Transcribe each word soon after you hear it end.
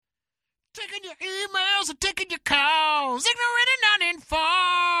Taking your emails and taking your calls. Ignorant and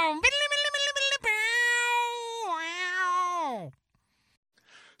uninformed.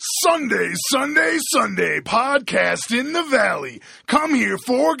 Sunday, Sunday, Sunday, podcast in the valley. Come here,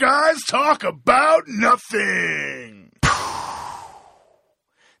 four guys talk about nothing.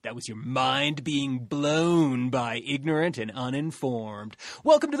 That was your mind being blown by ignorant and uninformed.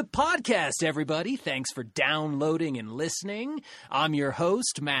 Welcome to the podcast, everybody. Thanks for downloading and listening. I'm your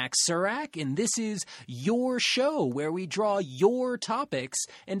host, Max Surak, and this is your show where we draw your topics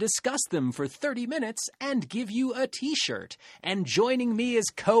and discuss them for 30 minutes and give you a t-shirt. And joining me as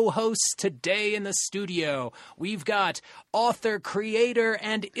co-hosts today in the studio, we've got author, creator,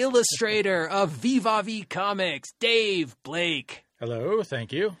 and illustrator of Viva V Comics, Dave Blake. Hello,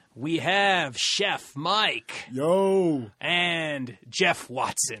 thank you. We have Chef Mike. Yo. And Jeff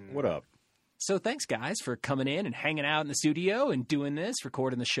Watson. What up? So thanks, guys, for coming in and hanging out in the studio and doing this,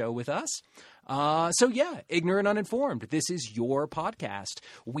 recording the show with us. Ignorant Uninformed. This is your podcast.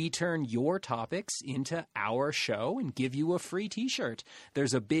 We turn your topics into our show and give you a free t-shirt.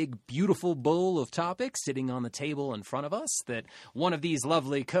 There's a big, beautiful bowl of topics sitting on the table in front of us that one of these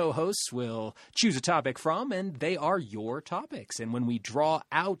lovely co-hosts will choose a topic from, and they are your topics. And when we draw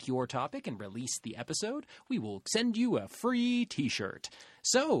out your topic and release the episode, we will send you a free t-shirt.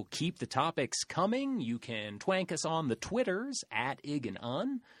 So keep the topics coming. You can twank us on the Twitters at Ig and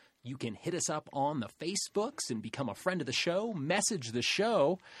Un. You can hit us up on the Facebooks and become a friend of the show, message the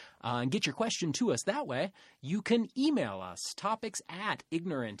show, and get your question to us that way. You can email us, topics at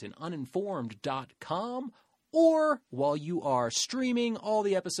ignorantanduninformed.com, or while you are streaming all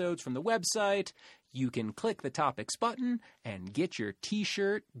the episodes from the website, you can click the topics button and get your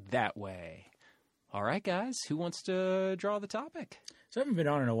t-shirt that way. All right, guys, who wants to draw the topic? So I haven't been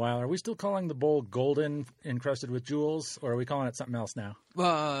on in a while. Are we still calling the bowl golden encrusted with jewels, or are we calling it something else now?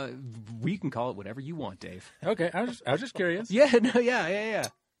 We can call it whatever you want, Dave. Okay, I was just curious. Yeah.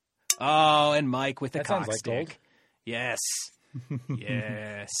 Oh, and Mike with the That cock sounds like stick. gold. Yes.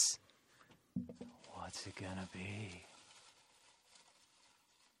 Yes. What's it gonna be?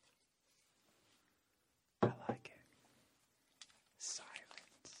 I like it. Silence.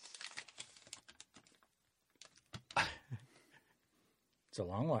 It's a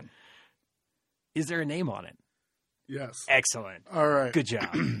long one. Is there a name on it? Yes. Excellent. All right. Good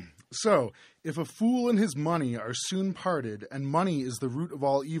job. So, if a fool and his money are soon parted, and money is the root of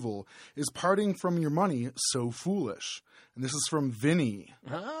all evil, is parting from your money so foolish? And this is from Vinny.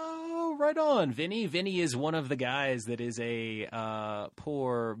 Oh, right on. Vinny is one of the guys that is a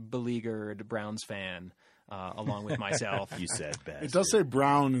poor, beleaguered Browns fan, along with myself. You said best. It does say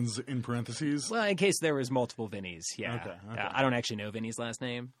Browns in parentheses. Well, in case there was multiple Vinnies, yeah. Okay. I don't actually know Vinny's last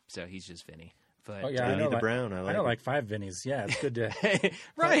name, so he's just Vinny. But Oh yeah, Vinny I know the like, Brown. I know like 5 Vinnies. Yeah, it's good to.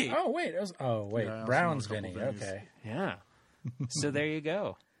 right. Oh wait, Yeah, I also Brown's know a couple Vinny. Vinnies. Okay. Yeah. So there you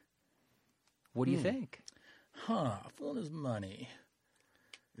go. What do you think? Huh? Fool and his money.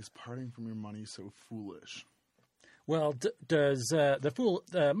 Is parting from your money so foolish? Well, does the fool?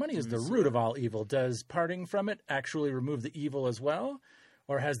 Money is the root of all evil. Does parting from it actually remove the evil as well?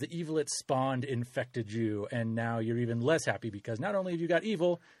 Or has the evil it spawned infected you, and now you're even less happy because not only have you got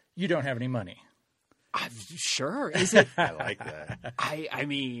evil, you don't have any money? Sure. Is it? I like that. I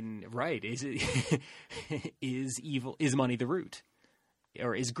mean, right. Is it? Is money the root?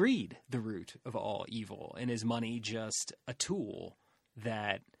 Or is greed the root of all evil? And is money just a tool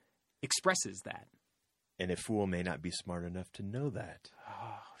that expresses that? And a fool may not be smart enough to know that.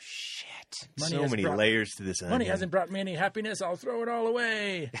 Oh, shit. Money So has many brought- layers to this Money onion. hasn't brought me any happiness. I'll throw it all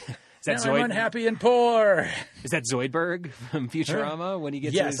away. Is that Now I'm unhappy and poor. Is that Zoidberg from Futurama when he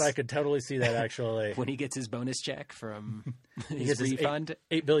gets Yes, his, I could totally see that actually. when he gets his bonus check from He his gets his refund?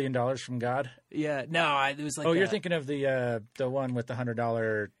 $8 billion from God. Yeah, no, it was like You're thinking of the one with the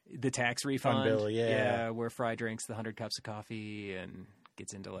 $100. the tax refund bill, yeah. where Fry drinks the 100 cups of coffee and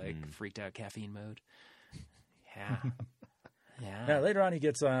gets into like freaked out caffeine mode. Yeah. Yeah, later on he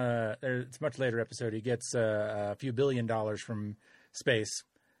gets it's a much later episode. He gets a few $1 billion from space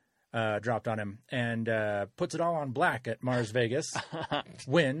dropped on him and puts it all on black at Mars Vegas.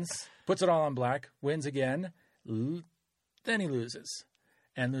 Wins, puts it all on black, wins again. Then he loses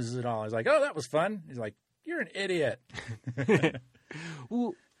and loses it all. He's like, "Oh, that was fun." He's like, "You're an idiot."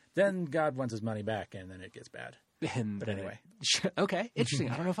 Well, Then God wants his money back, and then it gets bad. But anyway. Okay, interesting.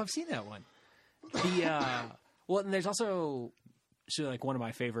 I don't know if I've seen that one. Well, and there's also like one of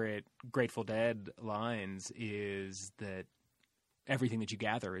my favorite Grateful Dead lines is that everything that you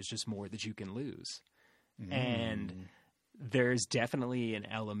gather is just more that you can lose. And there's definitely an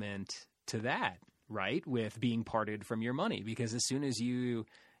element to that, right? With being parted from your money, because as soon as you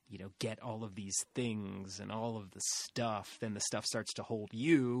get all of these things and all of the stuff, then the stuff starts to hold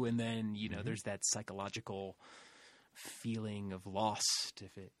you. And then, there's that psychological feeling of loss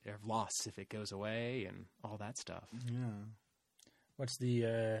if it goes away and all that stuff. Yeah. What's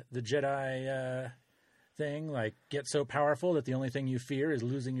the Jedi thing? Like, get so powerful that the only thing you fear is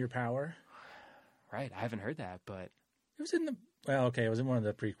losing your power? Right. I haven't heard that, but It was in it was in one of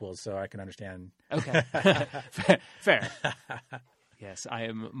the prequels, so I can understand. okay. Fair. Yes, I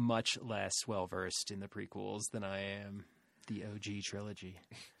am much less well-versed in the prequels than I am the OG trilogy.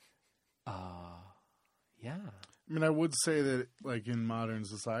 Yeah. I mean, I would say that, like, in modern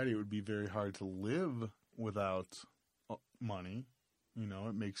society, it would be very hard to live without money.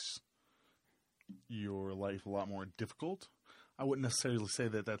 It makes your life a lot more difficult. I wouldn't necessarily say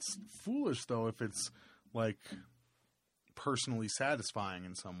that that's foolish, though, if it's, like, personally satisfying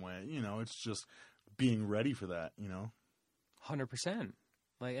in some way. It's just being ready for that, 100%.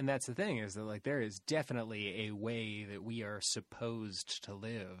 And that's the thing, is that, like, there is definitely a way that we are supposed to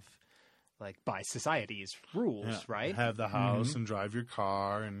live, like, by society's rules, right? Have the house and drive your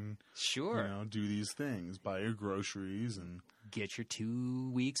car and Sure. do these things, buy your groceries and Get your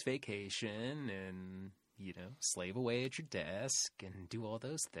 2 weeks vacation and, slave away at your desk and do all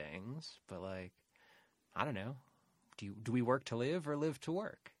those things. But, like, I don't know. Do we work to live or live to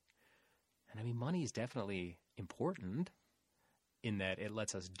work? And I mean, money is definitely important in that it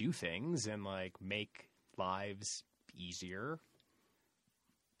lets us do things and, like, make lives easier.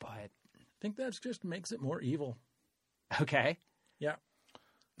 But I think that just makes it more evil. okay. Yeah.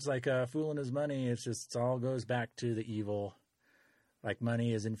 It's like fooling his money. It all goes back to the evil. Like,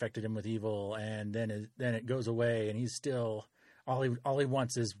 money has infected him with evil, and then it goes away, and he's still all he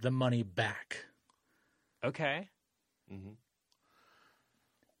wants is the money back. Okay. Mm-hmm.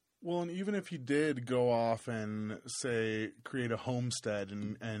 Well, and even if he did go off and, say, create a homestead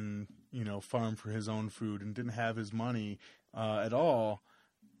and farm for his own food and didn't have his money at all,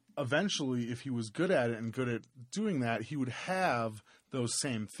 eventually, if he was good at it and good at doing that, he would have those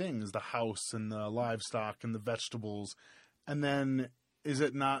same things, the house and the livestock and the vegetables. And then is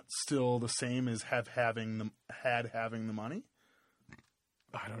it not still the same as having the money?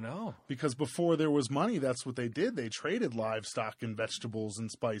 I don't know. Because before there was money, that's what they did. They traded livestock and vegetables and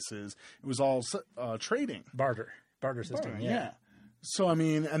spices. It was all trading. Barter system. Yeah. So, I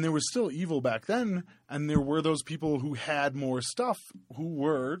mean, and there was still evil back then, and there were those people who had more stuff who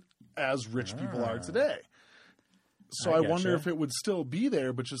were as rich people are today. So I wonder if it would still be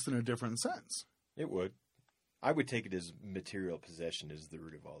there, but just in a different sense. It would. I would take it as material possession is the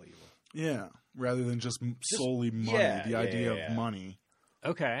root of all evil. Yeah, rather than just solely money, the idea of money.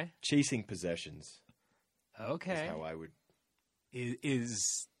 Okay. Chasing possessions. Okay. Is how I would.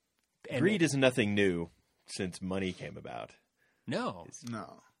 Greed is nothing new since money came about. No,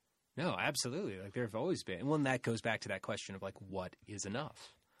 absolutely. Like, there have always been. Well, and that goes back to that question of, like, what is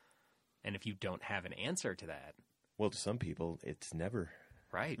enough? And if you don't have an answer to that. Well, to some people, it's never.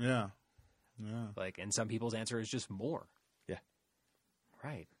 Right. Yeah. Like, and some people's answer is just more. Yeah.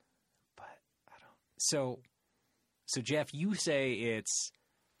 Right. But I don't. So Jeff, you say it's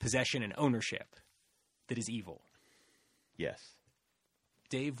possession and ownership that is evil. Yes.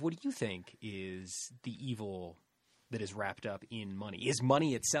 Dave, what do you think is the evil that is wrapped up in money? Is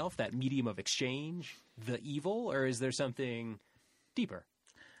money itself, that medium of exchange, the evil, or is there something deeper?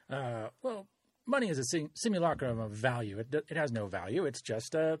 Well, money is a simulacrum of value. It has no value. It's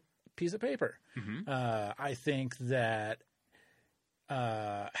just a piece of paper. Mm-hmm. I think that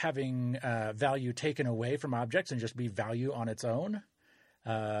having value taken away from objects and just be value on its own,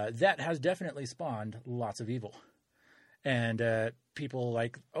 that has definitely spawned lots of evil. And people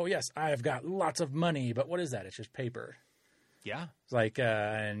like, oh, yes, I've got lots of money, but what is that? It's just paper. Yeah. It's like,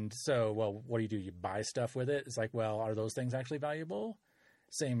 and so, well, what do? You buy stuff with it? It's like, well, are those things actually valuable?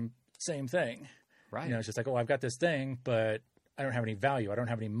 Same thing. Right. It's just like, oh, I've got this thing, but I don't have any value. I don't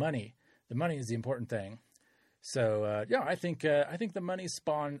have any money. The money is the important thing. So, I think the money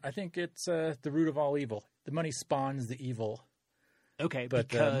I think it's the root of all evil. The money spawns the evil. Okay, but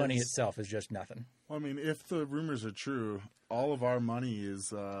the money itself is just nothing. Well, I mean, if the rumors are true, all of our money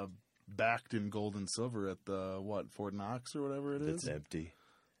is backed in gold and silver at the, Fort Knox or whatever it is? It's empty.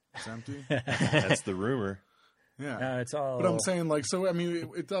 It's empty? That's the rumor. Yeah. It's all... But I'm saying, like, so, I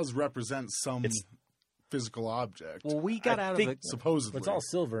mean, it does represent some physical object. Well, we got out of it. Supposedly. It's all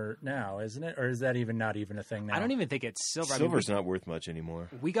silver now, isn't it? Or is that not even a thing now? I don't even think it's silver. Silver's not worth much anymore.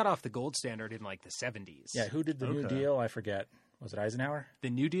 We got off the gold standard in, like, the 70s. Yeah, who did the New Deal? I forget. Was it Eisenhower? The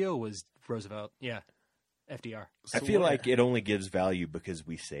New Deal was Roosevelt. Yeah. FDR. I feel like it only gives value because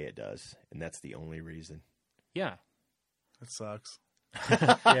we say it does, and that's the only reason. Yeah. It sucks.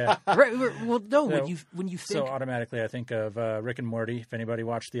 Yeah. Right. Well, no. So- when you think So automatically, I think of Rick and Morty. If anybody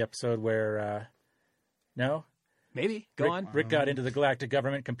watched the episode where, no, maybe go on. Rick got into the galactic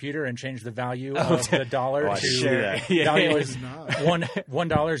government computer and changed the value of the dollar Oh, I to didn't see that. Yeah. value is not.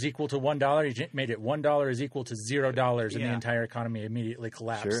 $1 is equal to $1. He made it $1 is equal to $0, and the Yeah. entire economy immediately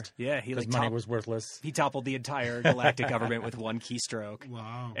collapsed. Sure. Yeah, he because like money was worthless. he toppled the entire galactic government with one keystroke.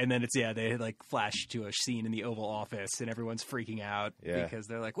 Wow. And then they like flash to a scene in the Oval Office, and everyone's freaking out Yeah. because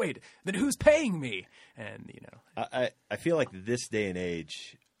they're like, "Wait, then who's paying me?" And I feel like this day and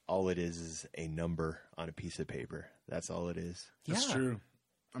age, all it is a number on a piece of paper. That's all it is. That's yeah. true.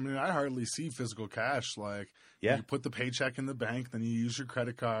 I mean, I hardly see physical cash. Like, Yeah. you put the paycheck in the bank, then you use your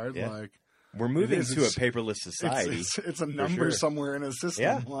credit card. Yeah. Like, We're moving is. to a It's- paperless society. it's a number sure. somewhere in a system.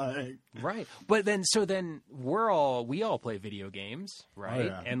 Yeah. Like, Right. But then we all play video games, right?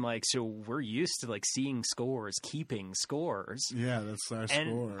 yeah. And like so we're used to like seeing scores, keeping scores. yeah, that's our And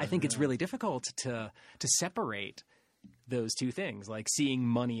score. I think it's yeah. really difficult to separate those two things, like seeing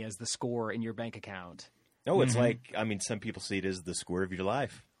money as the score in your bank account. No, it's like, I mean, some people see it as the score of your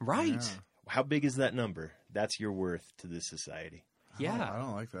life. Right. Yeah. How big is that number? That's your worth to this society. Yeah. I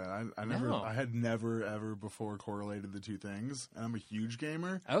don't like that. I never. No. I had never ever before correlated the two things, and I'm a huge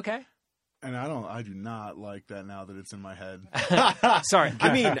gamer, Okay. and I do not like that now that it's in my head. Sorry.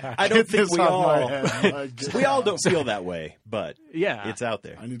 I mean, I don't Get think this we off my all head. Like, get we all out. don't feel that way, but Yeah. it's out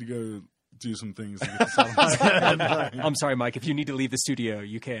there. I need to go do some things to get this out of my head. Like, I'm sorry, Mike. If you need to leave the studio,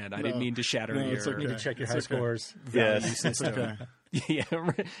 you can. I didn't mean to shatter No, your it's okay. You need to check your It's high okay. scores. Yes. it's system. okay. Yeah,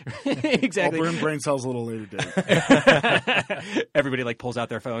 I'll exactly. burn brain cells a little later date. Everybody like pulls out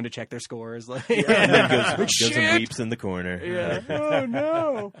their phone to check their scores. Like, And then goes and Shit. weeps in the corner. yeah. Oh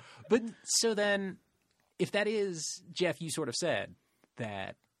no. But so then, if that is Jeff, you sort of said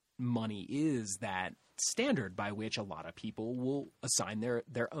that money is that standard by which a lot of people will assign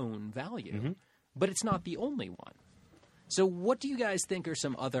their own value, but it's not the only one. So, what do you guys think are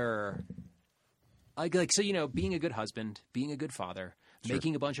some other like so being a good husband, being a good father,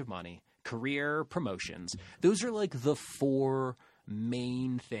 making a bunch of money, career promotions? Those are like the four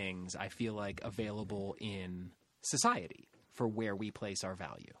main things I feel like available in society for where we place our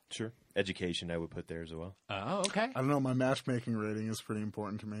value. Sure. Education, I would put there as well. Oh, okay. I don't know. My matchmaking rating is pretty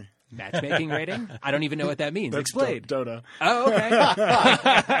important to me. Matchmaking rating? I don't even know what that means. That's Explain. Dota. Oh,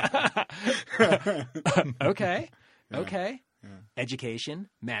 okay. Okay. Okay. Education,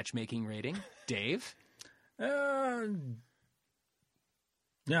 matchmaking rating. Dave?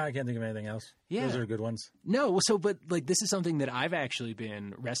 No, I can't think of anything else. Yeah. Those are good ones. No, but like this is something that I've actually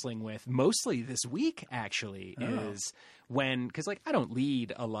been wrestling with mostly this week. Actually, is because like I don't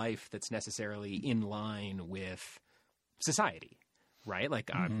lead a life that's necessarily in line with society, right? Like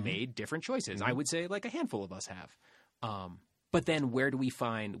I've made different choices. I would say like a handful of us have. But then where do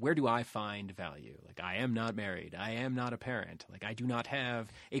I find value? Like I am not married. I am not a parent. Like I do not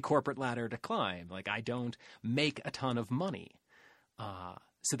have a corporate ladder to climb. Like I don't make a ton of money.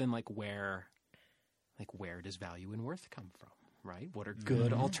 So then where does value and worth come from, right? What are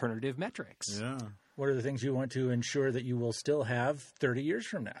good alternative metrics? Yeah. What are the things you want to ensure that you will still have 30 years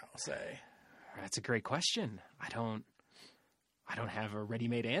from now, say? That's a great question. I don't have a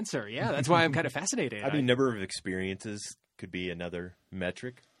ready-made answer. Yeah, that's why I'm kind of fascinated. I mean, number of experiences could be another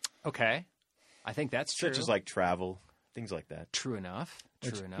metric, Okay. I think that's true. such as like travel, things like that. True enough.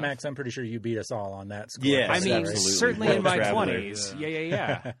 True enough. Max, I'm pretty sure you beat us all on that score. Yes, I mean, absolutely. certainly in my Traveler. 20s.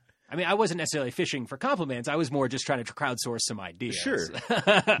 Yeah. I mean, I wasn't necessarily fishing for compliments. I was more just trying to crowdsource some ideas. Sure.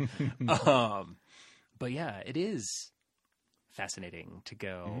 But yeah, it is fascinating to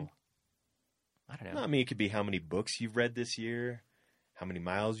go. I don't know. No, I mean, it could be how many books you've read this year, how many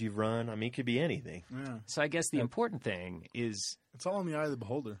miles you've run. I mean, it could be anything. Yeah. So I guess the important thing is, It's all in the eye of the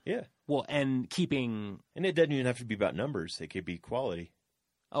beholder. Yeah. well, and keeping, And it doesn't even have to be about numbers. It could be quality.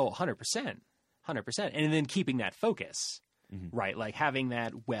 100%. 100%. And then keeping that focus, right? Like having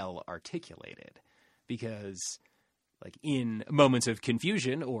that well articulated. Because like in moments of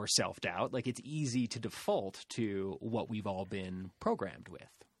confusion or self-doubt, like it's easy to default to what we've all been programmed with,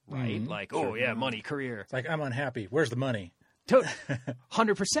 right? Like, oh yeah, money, career. It's like, I'm unhappy. Where's the money?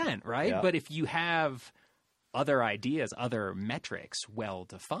 100%, right? Yeah. But if you have other ideas, other metrics well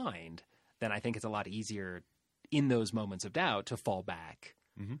defined, then I think it's a lot easier in those moments of doubt to fall back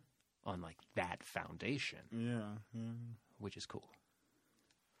on like that foundation, Yeah. which is cool.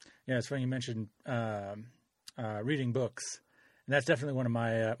 Yeah, it's funny you mentioned reading books. And that's definitely one of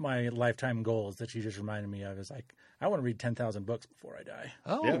my my lifetime goals that you just reminded me of. Is like, I want to read 10,000 books before I die.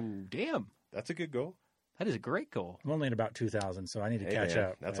 Oh, Yeah. damn. That's a good goal. That is a great goal. I'm only at about 2,000, so I need to Hey, catch man,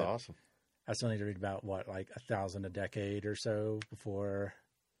 up. That's Yeah. awesome. I still need to read about, like 1,000 a decade or so before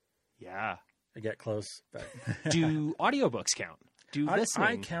Yeah. I get close. But Do audiobooks count? Do I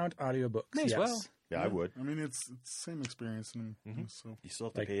listening? count audiobooks. May as yes. well. Yeah, I would. I mean, it's the same experience. And, so. You still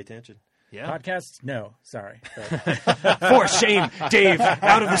have to Like- pay attention. Yeah. Podcasts? No, sorry. But For shame, Dave,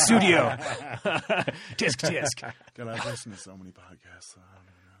 out of the studio. Disc. God, I've listened to so many podcasts. So I don't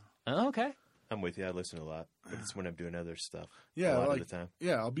even know. Oh, okay. I'm with you. I listen a lot, but it's when I'm doing other stuff. Yeah, a lot like of the time.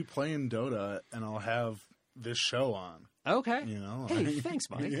 yeah, I'll be playing Dota and I'll have this show on. Okay. You know, Hey, like- thanks,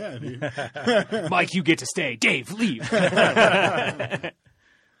 Mike. Yeah, dude. Mike, you get to stay. Dave, leave.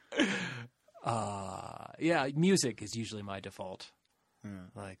 Yeah, music is usually my default.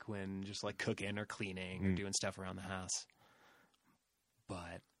 Like when just like cooking or cleaning or doing stuff around the house.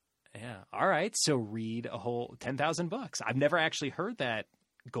 But yeah, all right. So read a whole 10,000 books. I've never actually heard that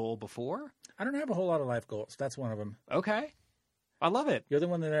goal before. I don't have a whole lot of life goals. That's one of them. Okay, I love it. The other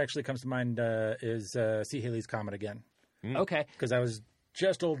one that actually comes to mind is see Halley's Comet again, Okay, because I was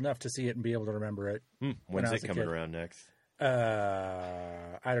just old enough to see it and be able to remember it. When's I was it a coming kid. around next?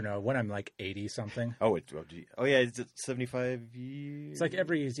 I don't know, when I'm like 80 something. Oh, yeah, is it 75 years? It's like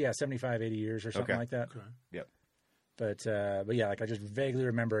every 75, 80 years or something Okay. like that. Okay. Yep. But yeah, like I just vaguely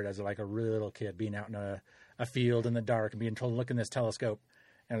remember it as like a really little kid being out in a field in the dark and being told to look in this telescope.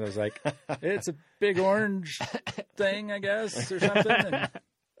 And I was like, it's a big orange thing, I guess, or something.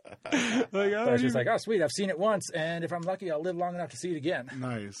 And so I was just like, oh, sweet, I've seen it once. And if I'm lucky, I'll live long enough to see it again.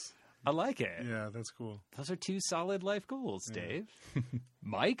 Nice. I like it. Yeah, that's cool. Those are two solid life goals, Dave.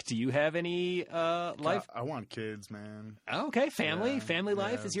 Mike, do you have any life? I want kids, man. Oh, okay, family Yeah,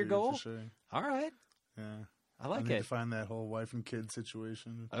 life is your dude, goal. For sure. All right, Yeah. I like need it. to find that whole wife and kid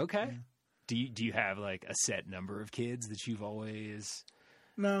situation. Okay. Do you have like a set number of kids that you've always?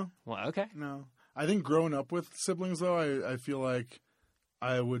 No, Well, okay. no. I think growing up with siblings, though, I feel like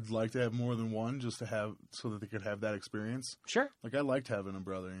I would like to have more than one just to have so that they could have that experience. Sure. Like, I liked having a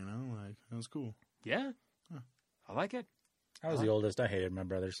brother, you know? Like, it was cool. Yeah. I like it. I was the oldest. I hated my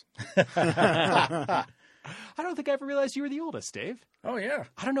brothers. I don't think I ever realized you were the oldest, Dave. Oh, yeah.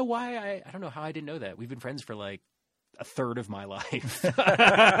 I don't know why. I don't know how I didn't know that. We've been friends for like a third of my life.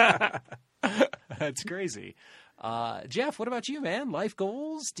 That's crazy. Jeff, what about you, man? Life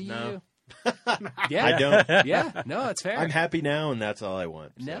goals? Do you? No. Yeah. I don't. Yeah. No, it's fair. I'm happy now, and that's all I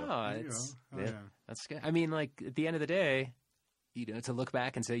want. So. No, You it's know? Oh, yeah. that's good. I mean, like at the end of the day, you know, to look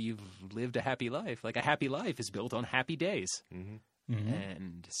back and say you've lived a happy life. Like a happy life is built on happy days,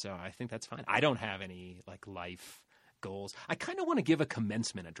 and so I think that's fine. I don't have any like life goals. I kind of want to give a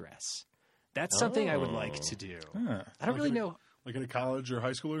commencement address. That's something I would like to do. I don't really know. Like at a college or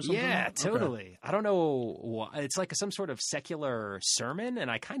high school or something? Yeah, Okay. totally. I don't know why. It's like some sort of secular sermon,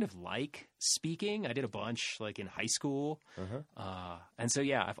 and I kind of like speaking. I did a bunch like in high school, and so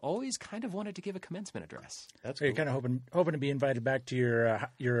yeah, I've always kind of wanted to give a commencement address. That's So you're cool. kind of hoping to be invited back to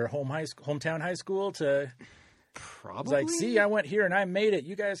your hometown high school to Probably like, see, I went here and I made it.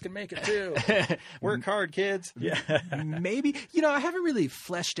 You guys can make it too. Work hard, kids. maybe. You know, I haven't really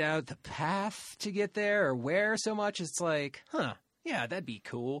fleshed out the path to get there or where so much. It's like, yeah, that'd be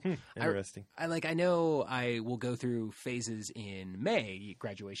cool. Interesting. I know I will go through phases in May,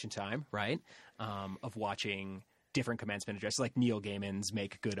 graduation time, right? Of watching different commencement addresses, like Neil Gaiman's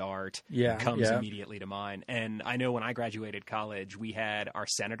Make Good Art comes immediately to mind. And I know when I graduated college, we had our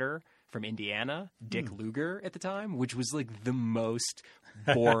senator from Indiana, Dick Lugar at the time, which was like the most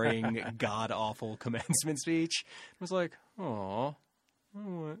boring, god-awful commencement speech. It was like, oh,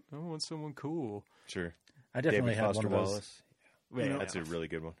 I want someone cool. Sure. I definitely David had Foster one of those. Wallace. Wait, That's a really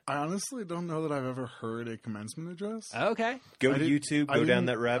good one. I honestly don't know that I've ever heard a commencement address. okay. Go I to didn't- YouTube. I Go down didn't-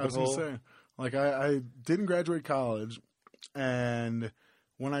 that I rabbit was gonna hole. say, like, I didn't graduate college, and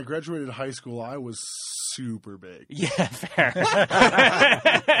when I graduated high school, I was super big. Yeah, fair.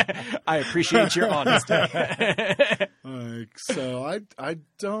 I appreciate your honesty. Like, so I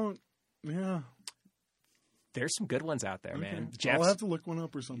don't. Yeah, There's some good ones out there, man. I'll Jeff's, have to look one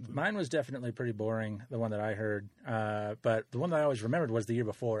up or something. Mine was definitely pretty boring, the one that I heard. But the one that I always remembered was the year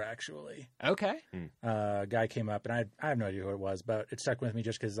before, actually. okay. A guy came up, and I have no idea who it was, but it stuck with me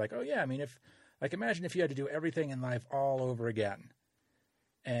just because, like, oh, yeah, I mean, imagine if you had to do everything in life all over again.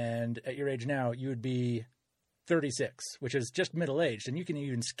 And at your age now, you would be 36, which is just middle-aged, and you can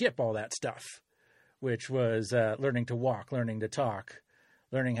even skip all that stuff, which was learning to walk, learning to talk,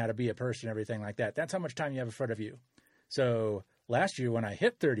 learning how to be a person, everything like that. That's how much time you have in front of you. So last year when I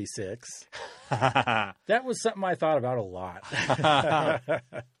hit 36, that was something I thought about a lot.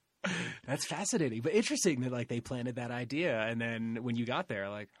 That's fascinating, but interesting that like they planted that idea, and then when you got there,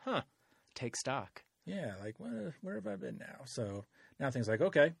 like, take stock. Yeah, like, where have I been now? So now things like,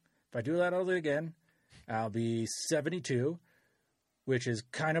 okay, if I do that all again, I'll be 72, which is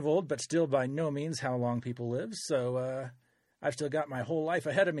kind of old, but still by no means how long people live. So I've still got my whole life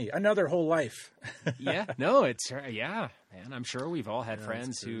ahead of me. Another whole life. Yeah. No, it's man. I'm sure we've all had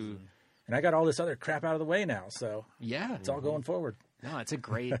friends who. And I got all this other crap out of the way now, so Yeah, it's all going forward. No, it's a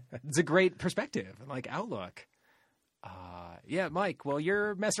great perspective, like outlook. Yeah, Mike. Well,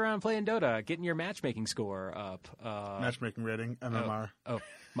 you're messing around playing Dota, getting your matchmaking score up. Matchmaking rating, MMR. Oh,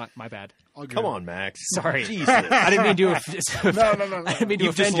 my bad. Come on, Max. Sorry, Jesus. I didn't mean to. No. I didn't mean to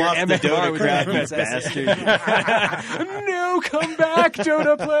You've just offend your lost the MMR Dota with crowd, that you bastard. No, come back,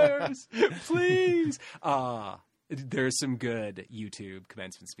 Dota players, please. There's some good YouTube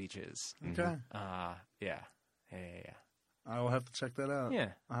commencement speeches. Okay. Yeah. I will have to check that out. Yeah.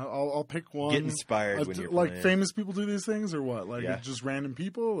 I'll pick one. Get inspired when you're like playing. famous people do these things, or what? Like Yeah. just random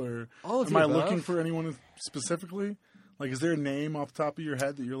people, or All of am the I above. looking for anyone specifically? Like, is there a name off the top of your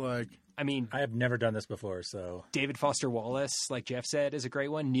head that you're like? I mean, I have never done this before, so David Foster Wallace, like Jeff said, is a great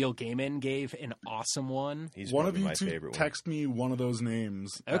one. Neil Gaiman gave an awesome one. He's One of probably you my two favorite one. text me one of those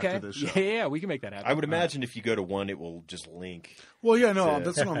names Okay. after this show. Yeah, we can make that happen. I would imagine if you go to one, it will just link. Well, yeah, no, Yeah.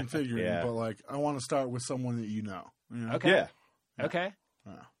 that's what I'm figuring. Yeah. But like, I want to start with someone that you know. Okay. Yeah. Okay.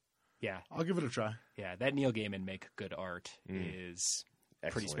 Yeah. Yeah. I'll give it a try. Yeah. That Neil Gaiman make good art is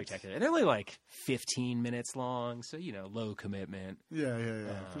pretty Excellent. spectacular. They're only like 15 minutes long, so, low commitment. Yeah,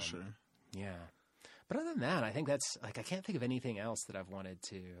 for sure. Yeah. But other than that, I think that's like, I can't think of anything else that I've wanted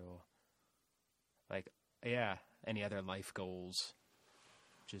to, like, any other life goals.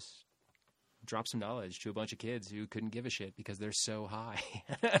 Just drop some knowledge to a bunch of kids who couldn't give a shit because they're so high.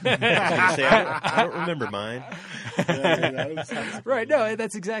 Say, I don't remember mine. Right. No,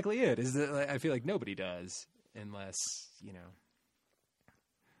 that's exactly it. Is that like, I feel like nobody does unless,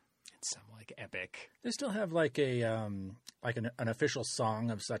 it's some like epic. they still have like a an official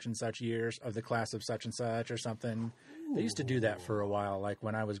song of such and such years of the class of such and such or something. They used to do that for a while, like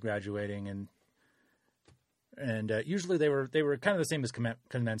when I was graduating, and usually they were kind of the same as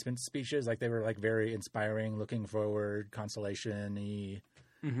commencement speeches. Like they were like very inspiring, looking forward, consolation-y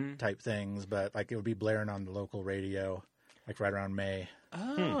type things. But like it would be blaring on the local radio, like right around May.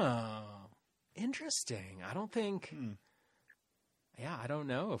 Oh, interesting. I don't think. Yeah, I don't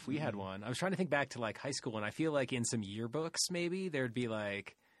know if we had one. I was trying to think back to like high school, and I feel like in some yearbooks maybe there'd be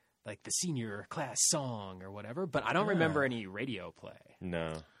like the senior class song or whatever. But I don't remember any radio play.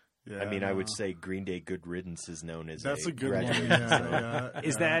 No. Yeah, I mean, I would say Green Day Good Riddance is known as that's a good one. graduation Yeah,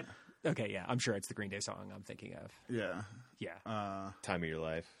 Is that okay? Yeah, I'm sure it's the Green Day song I'm thinking of. Yeah. Yeah, time of your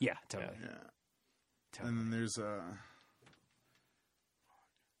life. yeah, totally. Yeah. Totally. And then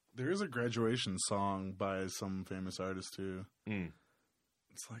there is a graduation song by some famous artist too.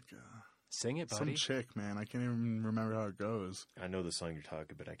 It's like Sing it, some buddy. chick, man. I can't even remember how it goes. I know the song you're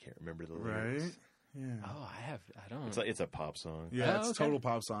talking, but I can't remember the Right? lyrics. Yeah. Oh, I don't. It's a pop song. Yeah, Oh, it's okay. a total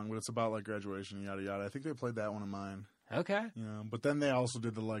pop song, but it's about like graduation, yada yada. I think they played that one of mine. Okay. But then they also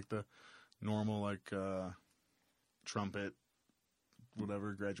did the normal like trumpet,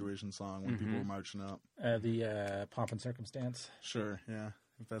 whatever graduation song when people were marching up. The Pomp and Circumstance. Sure, yeah,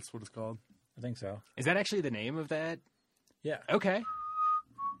 if that's what it's called. I think so. Is that actually the name of that? Yeah. Okay.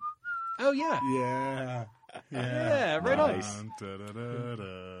 Oh yeah. Yeah. Yeah, right on. Nice.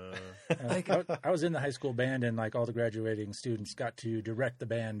 Like, I was in the high school band, and like all the graduating students got to direct the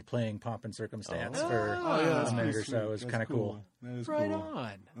band playing Pomp and Circumstance for a minute or so. It was kind of cool. That is right cool.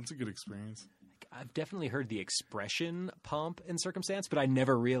 on. That's a good experience. I've definitely heard the expression "pomp and circumstance," but I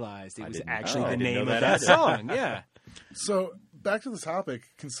never realized it was didn't- actually I the didn't name know of that that either. song. Yeah. So back to the topic,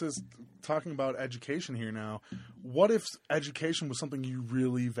 talking about education here now. What if education was something you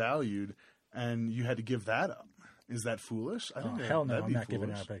really valued and you had to give that up? Is that foolish? I Oh, think hell no, that'd I'm be not giving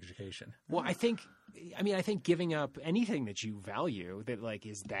foolish. up education. Well, I think giving up anything that you value that like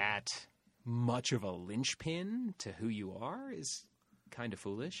is that much of a linchpin to who you are is kind of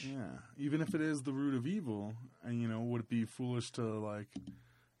foolish. Yeah, even if it is the root of evil, and would it be foolish to like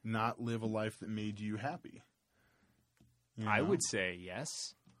not live a life that made you happy? I would say yes.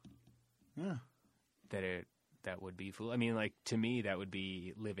 Yeah. That would be foolish. I mean, like to me, that would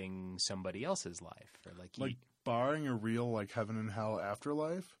be living somebody else's life, or like Barring a real like heaven and hell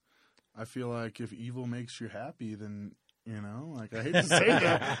afterlife, I feel like if evil makes you happy, then like I hate to say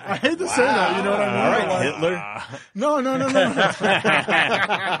that. I hate to say that. You know what I mean? All right, Hitler. No.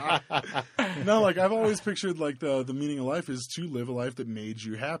 No, like I've always pictured like the meaning of life is to live a life that made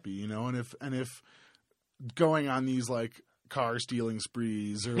you happy, and if going on these like car stealing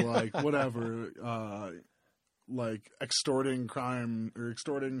sprees or like whatever like extorting crime or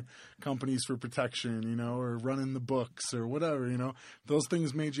extorting companies for protection, you know, or running the books or whatever, you know, if those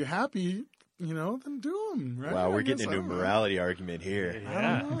things made you happy, you know, then do them, right? Wow, we're I guess, getting into a I don't know. morality argument here.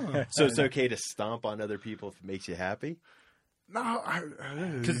 I don't know. So it's okay to stomp on other people if it makes you happy? No,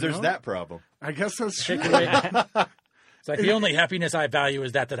 Because there's that problem. I guess that's true. Take away. It's like the only happiness I value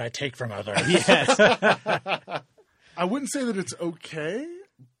is that I take from others. Yes. I wouldn't say that it's okay,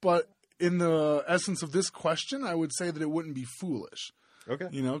 but in the essence of this question, I would say that it wouldn't be foolish, Okay.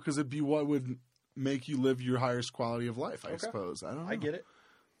 you know, because it'd be what would make you live your highest quality of life, I suppose. I don't know. I get it.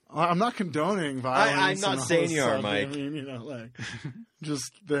 I'm not condoning violence. I'm not and all saying this you are, stuff. Mike. I mean, you know, like, just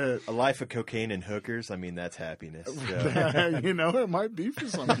that, A life of cocaine and hookers, I mean, that's happiness. So. you know, it might be for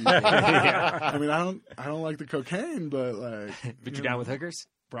some people. I mean, I don't like the cocaine, but like, But you're down with hookers?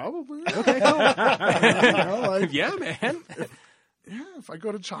 probably. Okay, cool. You know, like, Yeah, man. yeah, if I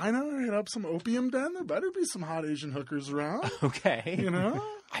go to China or hit up some opium den, there better be some hot Asian hookers around. Okay. You know?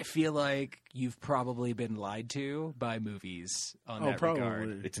 I feel like you've probably been lied to by movies on that probably.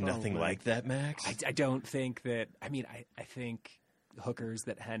 regard. It's nothing like that, Max. I don't think that. I mean, I think hookers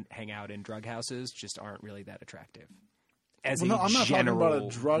that hang out in drug houses just aren't really that attractive. As Well, no, a I'm not talking general about a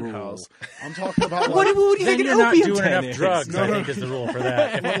drug rule. house. I'm talking about like, What do you Then think you're an not opium doing den enough is? drugs, I think, is the rule for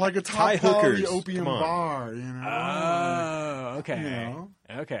that. like a Thai top quality hookers. opium Come on. bar, you know? Oh, okay. You know?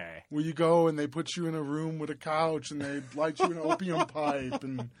 Okay. Where you go and they put you in a room with a couch and they light you an opium pipe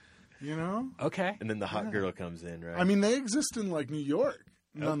and, you know? Okay. And then the hot girl comes in, right? I mean, they exist in like New York,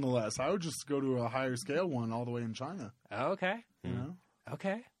 nonetheless. I would just go to a higher scale one all the way in China, Okay. you know?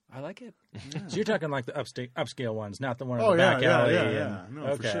 Okay. I like it. So you're talking like the upscale ones, not the one in Oh, the yeah, back yeah, alley. yeah, and- yeah. No,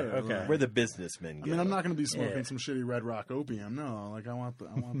 for okay, sure. okay. where the businessmen I go. mean, I'm not going to be smoking Yeah. some shitty Red Rock opium. No, like I want the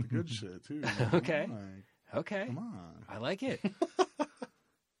good shit too. You know? Okay. Like, Okay. come on. I like it.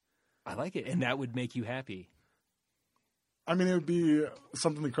 I like it. And that would make you happy. I mean, it would be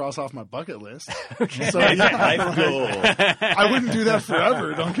something to cross off my bucket list. Okay. So yeah, Life goal. I wouldn't do that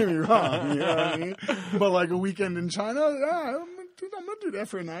forever. Don't get me wrong. You know what I mean? But like a weekend in China, yeah, I'm gonna do that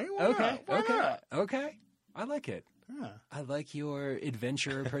for a night. Why Okay. not? Why Okay. not? Okay. I like it. Yeah. I like your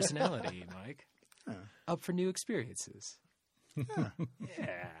adventurer personality, Mike. Yeah. Up for new experiences.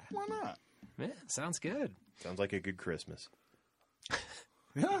 Yeah. Why not? Yeah, sounds good. Sounds like a good Christmas.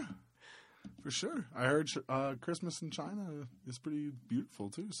 Yeah, for sure. I heard Christmas in China is pretty beautiful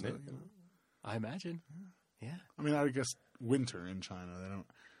too. So Yeah. you know, I imagine. Yeah. I mean, I guess winter in China.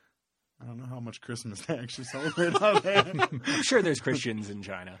 I don't know how much Christmas they actually celebrate out there. I'm sure there's Christians in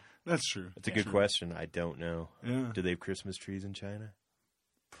China. That's true. That's a good question. I don't know. Yeah. Do they have Christmas trees in China?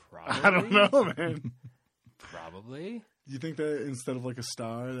 Probably. I don't know, man. Probably. You think that instead of like a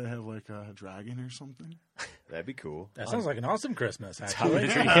star, they have like a dragon or something? That'd be cool. That sounds like an awesome Christmas, Top of actually.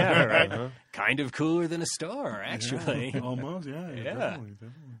 the tree. Yeah, right. Uh-huh. Kind of cooler than a star, actually. Yeah, almost, yeah. Yeah. Definitely.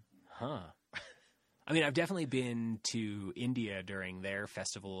 Huh. I mean, I've definitely been to India during their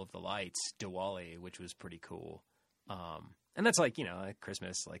Festival of the Lights, Diwali, which was pretty cool. And that's like, you know, like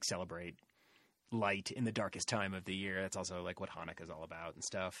Christmas, like celebrate light in the darkest time of the year. That's also like what Hanukkah is all about and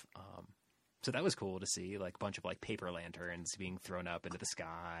stuff. So that was cool to see, like a bunch of like paper lanterns being thrown up into the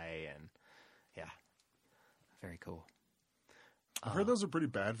sky, and yeah, very cool. I've heard those are pretty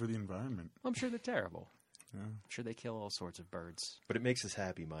bad for the environment. I'm sure they're terrible. Yeah. I'm sure they kill all sorts of birds. But it makes us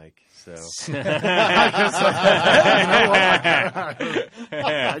happy, Mike. So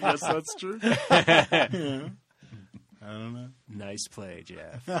I guess that's true. Yeah. I don't know. Nice play,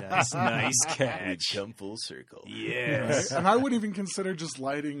 Jeff. Nice catch. come full circle. Yes. And I wouldn't even consider just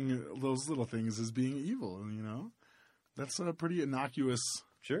lighting those little things as being evil, you know? That's a pretty innocuous.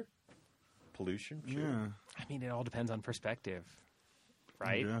 Sure. Pollution. Sure. Yeah. I mean, it all depends on perspective,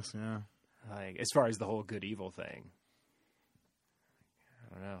 right? Yes, yeah. Like, as far as the whole good evil thing.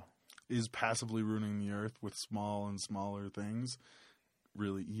 I don't know. Is passively ruining the earth with small and smaller things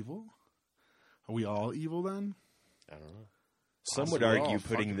really evil? Are we all evil then? I don't know. Some would Possibly argue all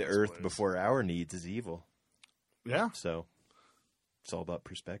putting fucking the this earth place. before our needs is evil. Yeah. So it's all about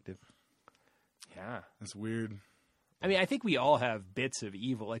perspective. Yeah. It's weird. I mean, I think we all have bits of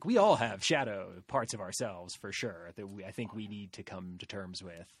evil. Like, we all have shadow parts of ourselves, for sure, that I think we need to come to terms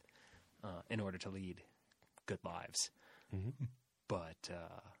with in order to lead good lives. Mm-hmm. But,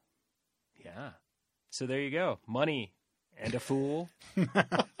 yeah. So there you go. Money and a fool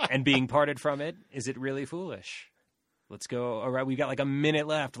and being parted from it. Is it really foolish? Let's go around. We've got like a minute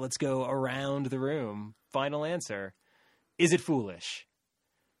left. Let's go around the room. Final answer. Is it foolish?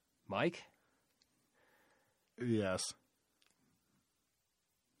 Mike? Yes.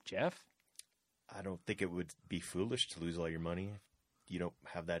 Jeff? I don't think it would be foolish to lose all your money if you don't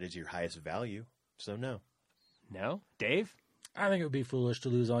have that as your highest value. So no. No? Dave? I think it would be foolish to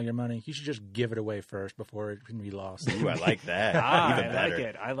lose all your money. You should just give it away first before it can be lost. Ooh, I like that. Even I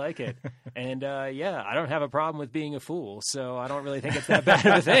better. I like it. And yeah, I don't have a problem with being a fool, so I don't really think it's that bad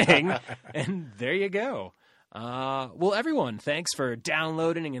of a thing. And there you go. Well, everyone, thanks for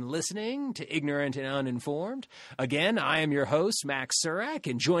downloading and listening to Ignorant and Uninformed. Again, I am your host, Max Surak,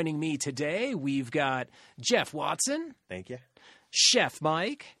 and joining me today, we've got Jeff Watson. Thank you. Chef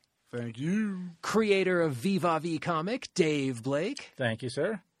Mike. Thank you. Creator of Viva V Comic, Dave Blake. Thank you,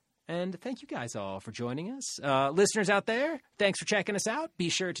 sir. And thank you guys all for joining us. Listeners out there, thanks for checking us out. Be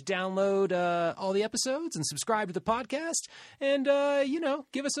sure to download all the episodes and subscribe to the podcast. And,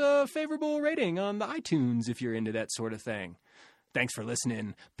 give us a favorable rating on the iTunes if you're into that sort of thing. Thanks for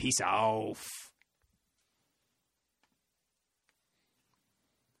listening. Peace out.